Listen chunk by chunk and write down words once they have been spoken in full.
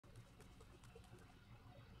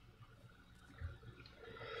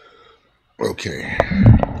Okay.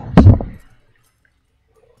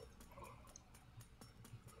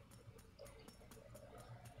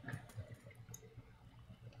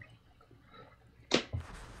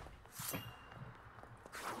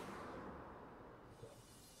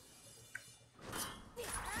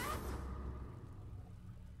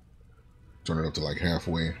 Turn it up to like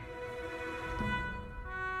halfway.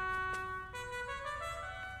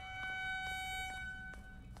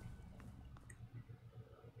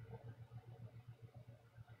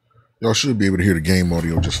 Y'all should be able to hear the game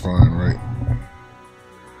audio just fine, right?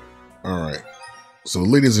 All right. So,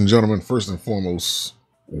 ladies and gentlemen, first and foremost,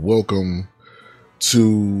 welcome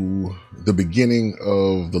to the beginning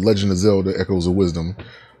of The Legend of Zelda Echoes of Wisdom.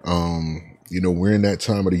 You know, we're in that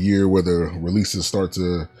time of the year where the releases start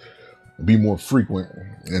to be more frequent,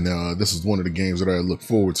 and this is one of the games that I look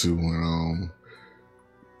forward to. And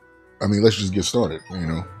I mean, let's just get started. You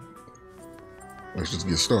know, let's just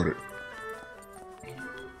get started.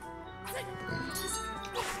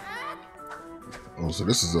 Oh, so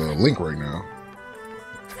this is a Link right now.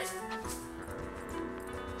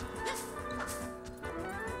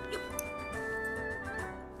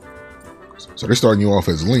 So they're starting you off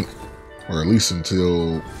as Link, or at least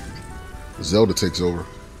until Zelda takes over.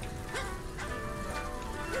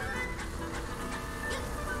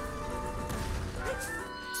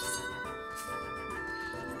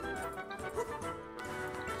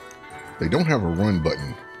 They don't have a run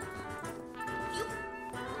button.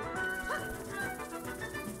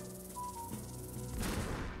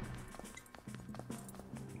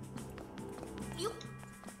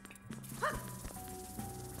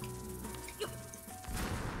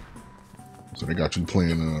 So they got you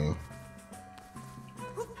playing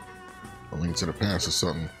A Link to the Past or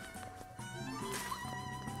something.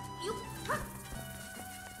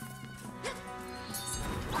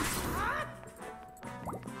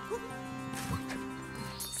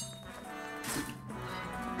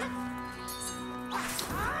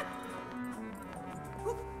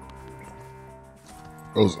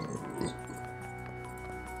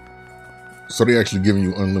 So they actually giving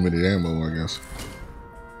you unlimited ammo, I guess.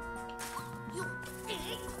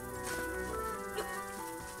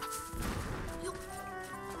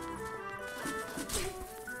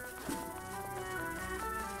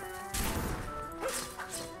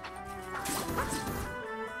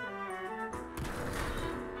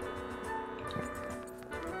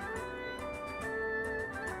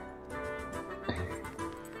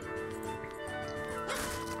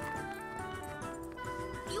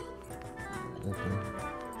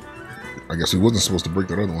 I guess he wasn't supposed to break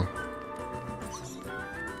that other one.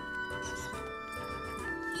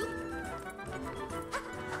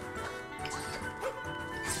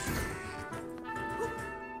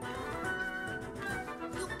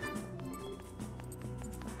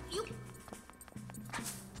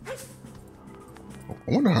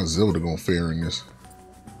 I wonder how Zelda gonna fare in this.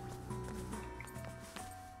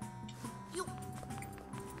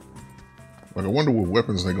 Like, I wonder what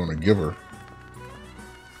weapons they're gonna give her.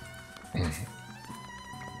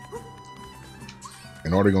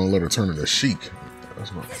 And are they gonna let her turn into Sheik? That's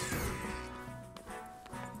what.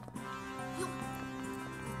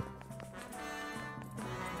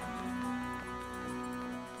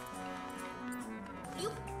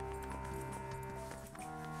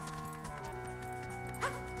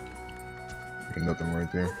 Nothing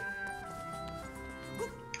right there.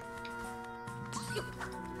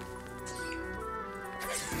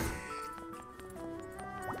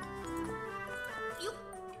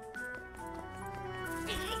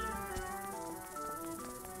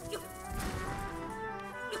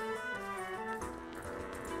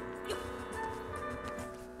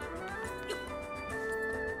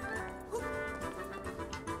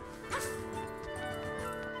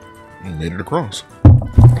 Made it across.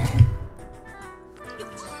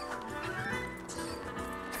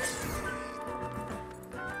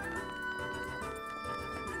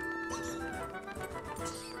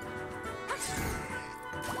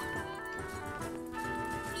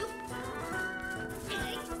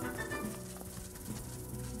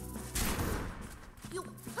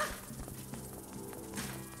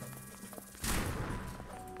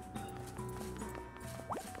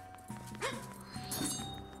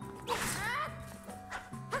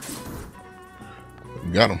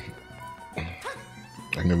 Got him.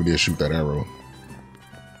 I never did shoot that arrow.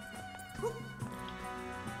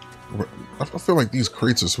 I feel like these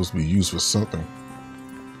crates are supposed to be used for something.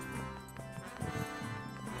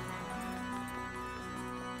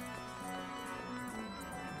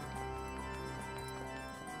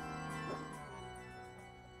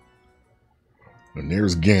 And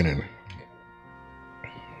there's Ganon.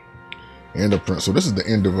 And the prince. So this is the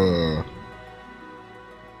end of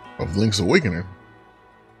Link's Awakening.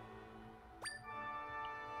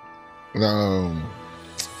 A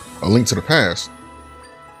Link to the Past.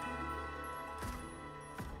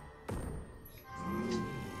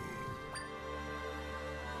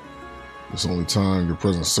 It's the only time your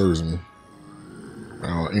presence serves me.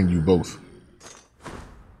 I'll end you both.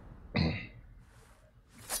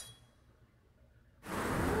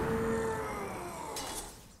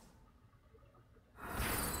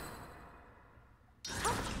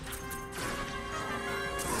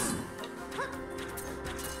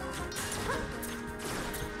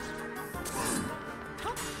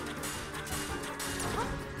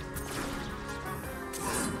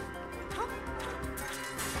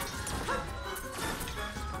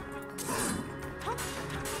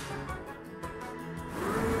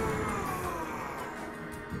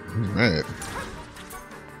 He's mad.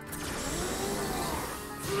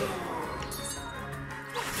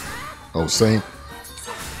 Oh, Saint.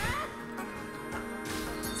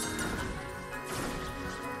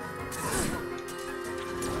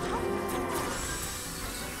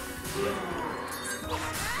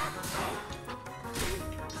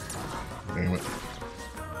 Damn it.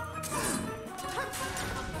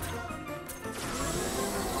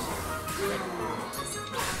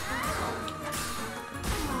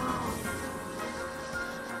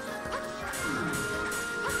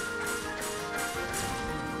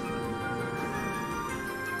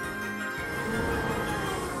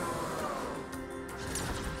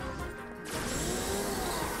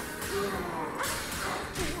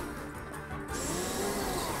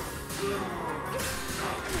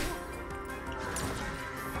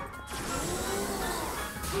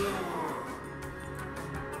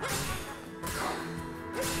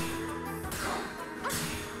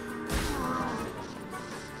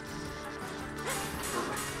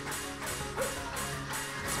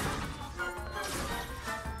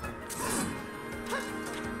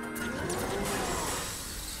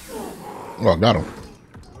 Oh, I got him.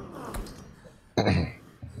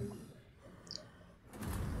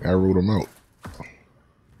 I ruled him out.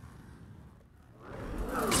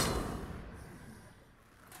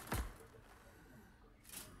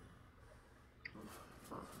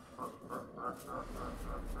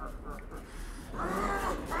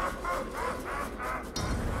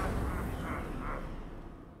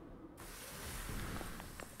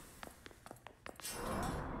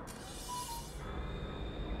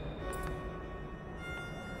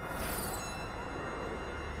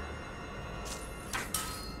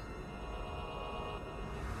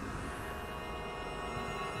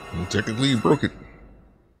 Well, technically, you broke it.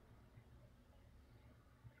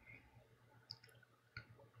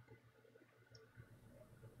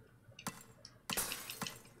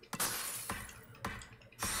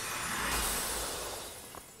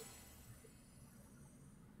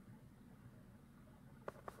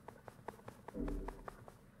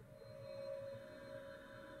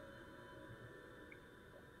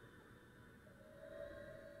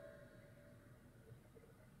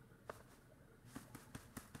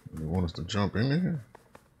 You want us to jump in there?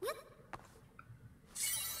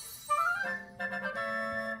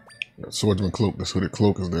 That swordsman cloak, this hooded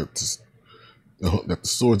cloak is that the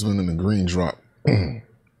swordsman in the green drop. It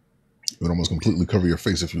would almost completely cover your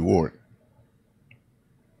face if you wore it.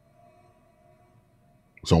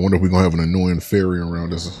 So I wonder if we're gonna have an annoying fairy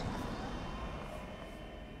around us.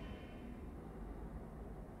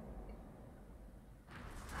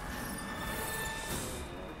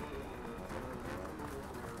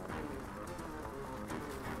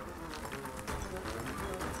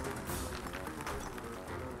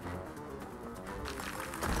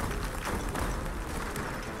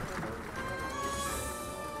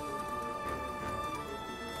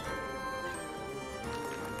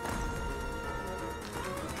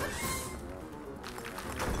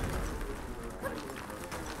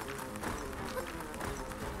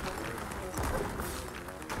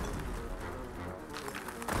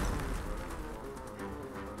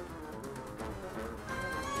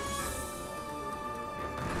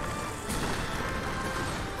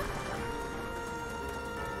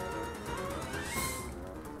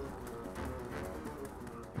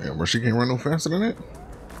 Damn, she can't run no faster than that?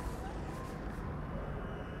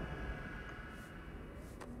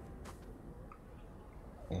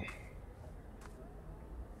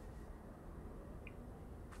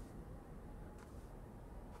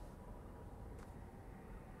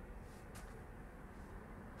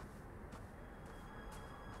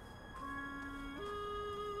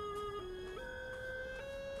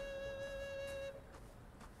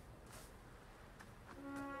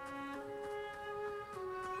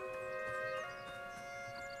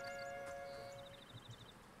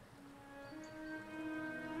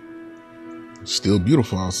 Still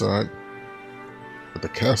beautiful outside, but the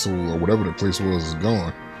castle or whatever the place was is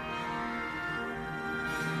gone.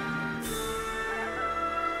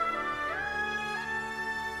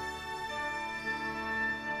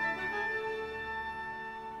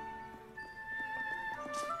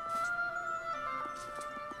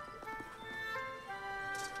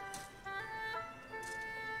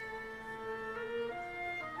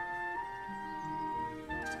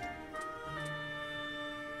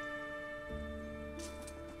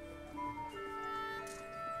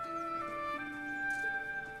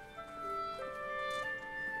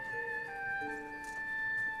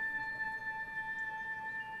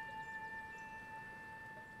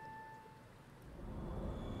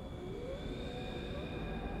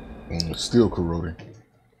 It's still corroding.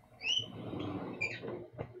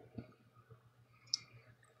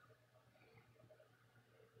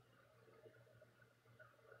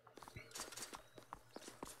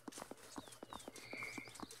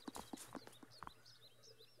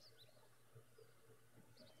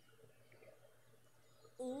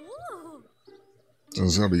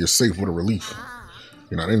 Zelda, you're safe with a relief.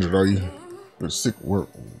 You're not injured, are you? You're sick. You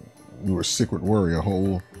were sick with worry. A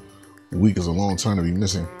whole week is a long time to be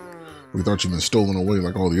missing. We thought you'd been stolen away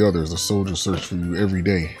like all the others. The soldiers search for you every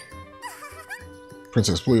day.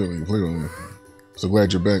 Princess, play with me, play with me. So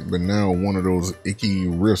glad you're back, but now one of those icky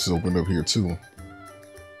rifts opened up here too.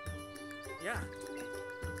 Yeah.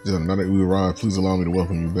 Now that we arrived, please allow me to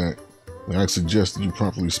welcome you back. I suggest that you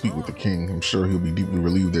promptly speak with the king. I'm sure he'll be deeply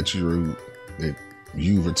relieved that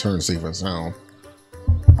you've returned safe and sound.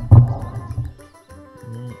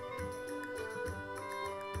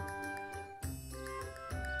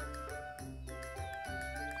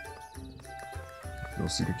 Go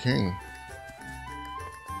see the king.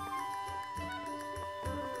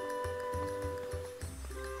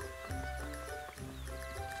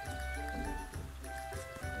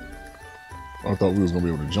 I thought we was gonna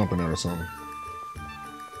be able to jump in there or something.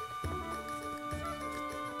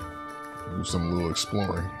 Do some little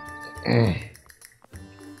exploring.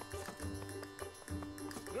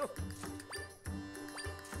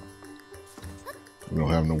 We don't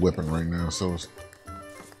have no weapon right now, so it's...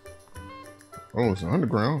 Oh, it's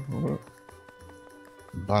underground. Hold up.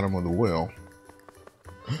 Bottom of the well.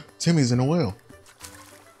 Timmy's in the well.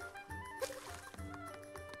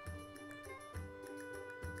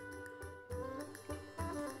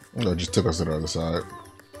 No, just took us to the other side.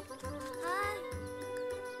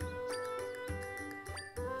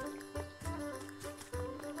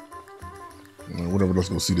 Whatever, let's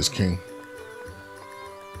go see this king.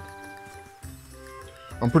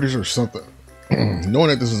 I'm pretty sure something... Knowing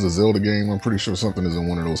that this is a Zelda game, I'm pretty sure something is in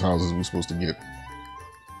one of those houses we're supposed to get.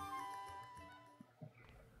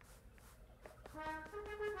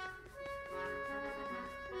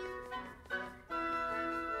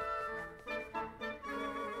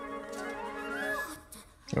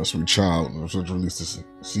 Oh, sweet child, I'm so released to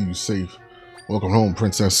see you safe. Welcome home,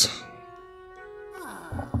 princess.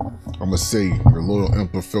 I must say, your loyal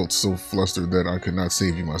emperor felt so flustered that I could not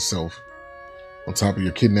save you myself. On top of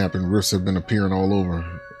your kidnapping, rifts have been appearing all over.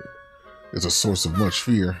 It's a source of much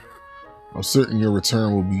fear. I'm certain your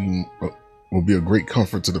return will be a great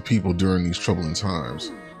comfort to the people during these troubling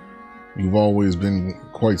times. You've always been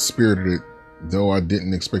quite spirited, though I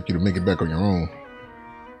didn't expect you to make it back on your own.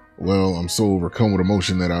 Well, I'm so overcome with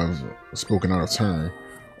emotion that I've spoken out of turn.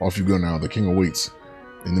 Off you go now, the king awaits.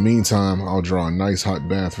 In the meantime, I'll draw a nice hot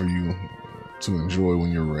bath for you to enjoy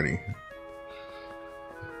when you're ready.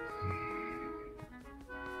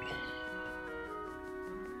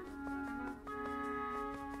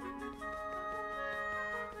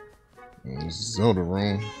 Zelda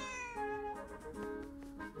room.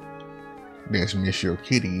 That's Miss Your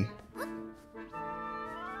Kitty.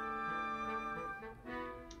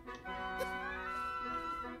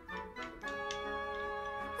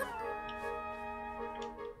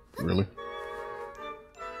 Really?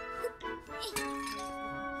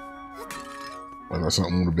 I thought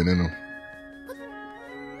something would have been in them.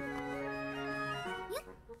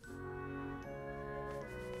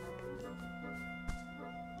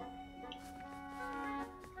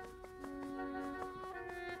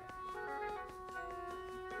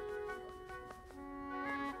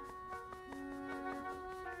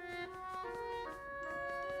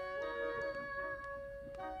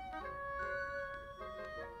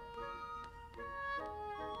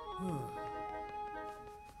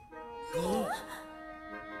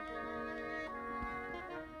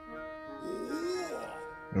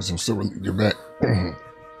 I'm so relieved you're back.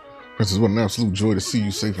 Princess, what an absolute joy to see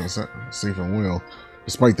you safe and well.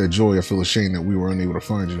 Despite that joy, I feel ashamed that we were unable to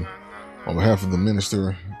find you. On behalf of the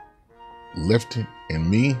minister left and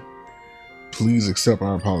me. Please accept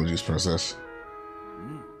our apologies, Princess.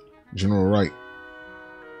 General Wright.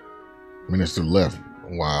 Minister left.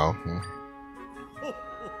 Wow.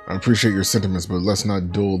 I appreciate your sentiments, but let's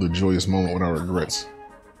not dull the joyous moment with our regrets.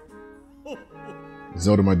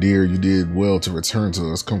 Zelda, my dear, you did well to return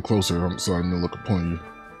to us. Come closer so I may look upon you.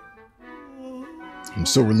 I'm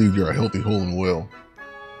so relieved you're healthy, whole, and well.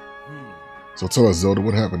 So tell us, Zelda,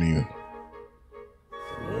 what happened to you?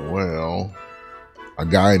 Well, a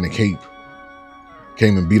guy in a cape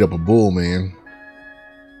came and beat up a bull, man.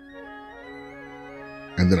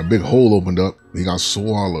 And then a big hole opened up. He got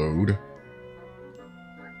swallowed.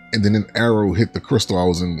 And then an arrow hit the crystal I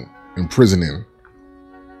was imprisoned in.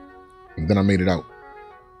 And then I made it out.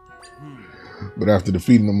 But after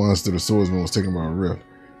defeating the monster, the swordsman was taken by a rift.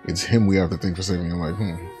 It's him we have to thank for saving your life.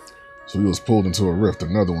 So he was pulled into a rift,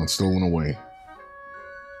 another one stolen away.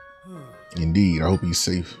 Indeed, I hope he's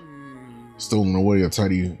safe. Stolen away, a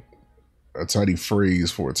tidy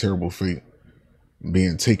phrase for a terrible fate.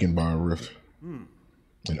 Being taken by a rift.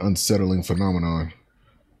 An unsettling phenomenon.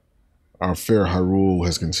 Our fair Hyrule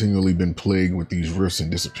has continually been plagued with these rifts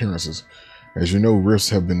and disappearances. As you know, rifts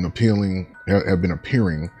have been appearing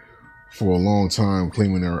for a long time,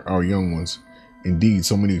 claiming our young ones. Indeed,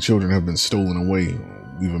 so many children have been stolen away.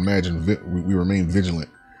 We remain vigilant,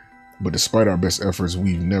 but despite our best efforts,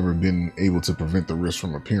 we've never been able to prevent the rifts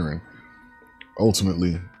from appearing.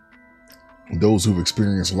 Ultimately, those who've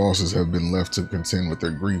experienced losses have been left to contend with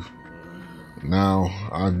their grief. Now,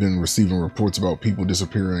 I've been receiving reports about people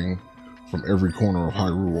disappearing from every corner of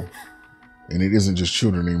Hyrule. And it isn't just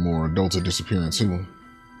children anymore, adults are disappearing too.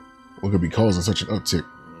 What could be causing such an uptick?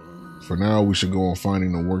 For now, we should go on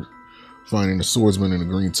finding the swordsman in the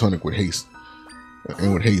green tunic with haste.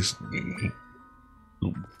 And with haste.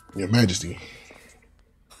 Your Majesty.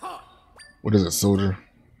 What is it, soldier?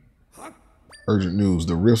 Urgent news.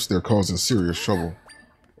 The rifts, they're causing serious trouble.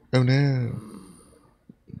 Oh no.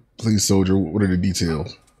 Please, soldier, what are the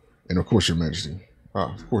details? And of course, Your Majesty.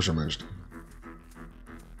 Of course, Your Majesty.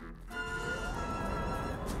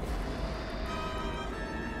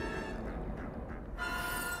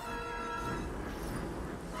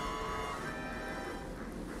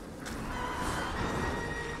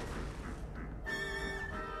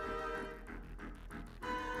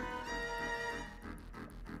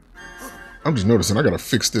 I'm just noticing I gotta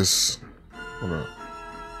fix this. Hold on.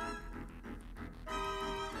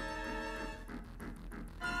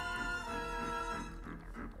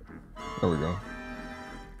 There we go.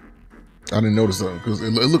 I didn't notice that because it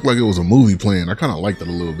looked like it was a movie playing. I kind of liked it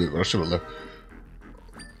a little bit, but I should have left.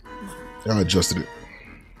 I adjusted it.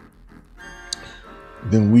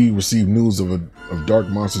 Then we received news of dark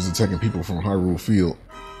monsters attacking people from Hyrule Field.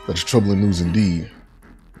 That's troubling news indeed.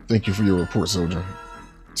 Thank you for your report, soldier.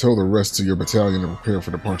 Tell the rest to your battalion to prepare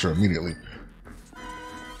for departure immediately.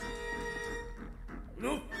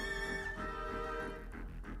 No.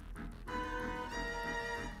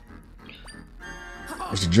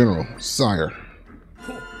 Mr. General, sire.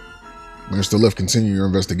 Minister Left, continue your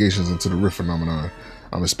investigations into the rift phenomenon.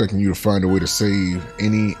 I'm expecting you to find a way to save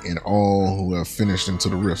any and all who have finished into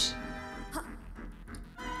the rifts.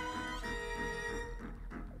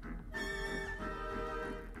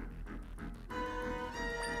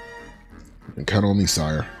 And count on me,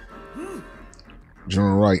 sire.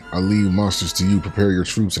 General Wright, I leave monsters to you. Prepare your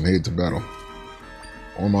troops and head to battle.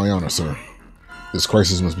 On my honor, sir. This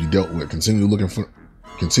crisis must be dealt with. Continue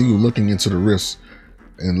looking into the rifts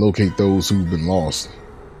and locate those who've been lost.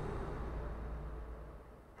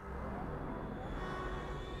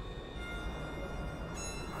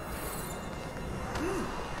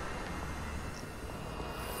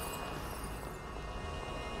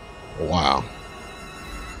 Wow.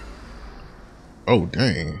 Oh,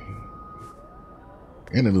 dang.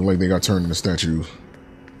 And it looked like they got turned into statues.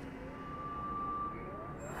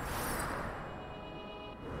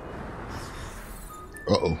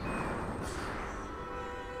 Uh-oh.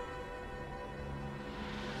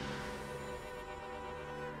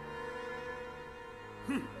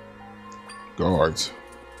 Guards.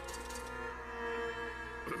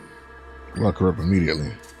 Lock her up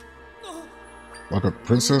immediately. Lock up the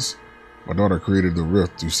princess? My daughter created the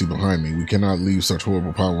rift you see behind me. We cannot leave such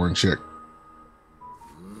horrible power unchecked.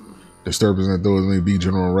 Disturbing that though it may be,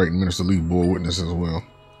 General Wright and Minister Lee bore witness as well.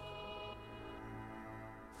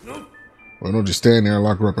 Well, don't just stand there and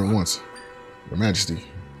lock her up at once. Your Majesty.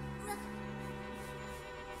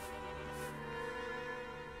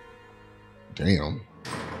 Damn.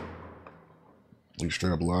 You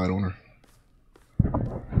straight up lied on her.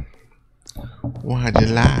 Why'd you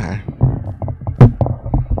lie?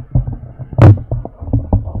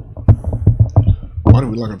 Why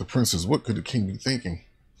did we lock up the princess? What could the king be thinking?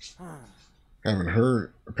 Haven't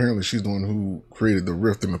heard. Apparently she's the one who created the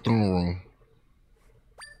rift in the throne room.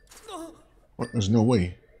 What? There's no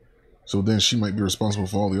way. So then she might be responsible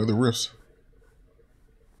for all the other rifts.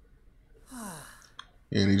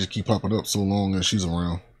 Yeah, they just keep popping up so long as she's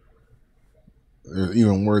around. There's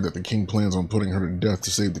even word that the king plans on putting her to death to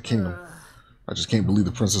save the kingdom. I just can't believe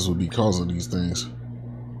the princess would be causing these things.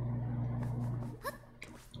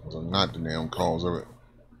 Those are not the damn cause of it.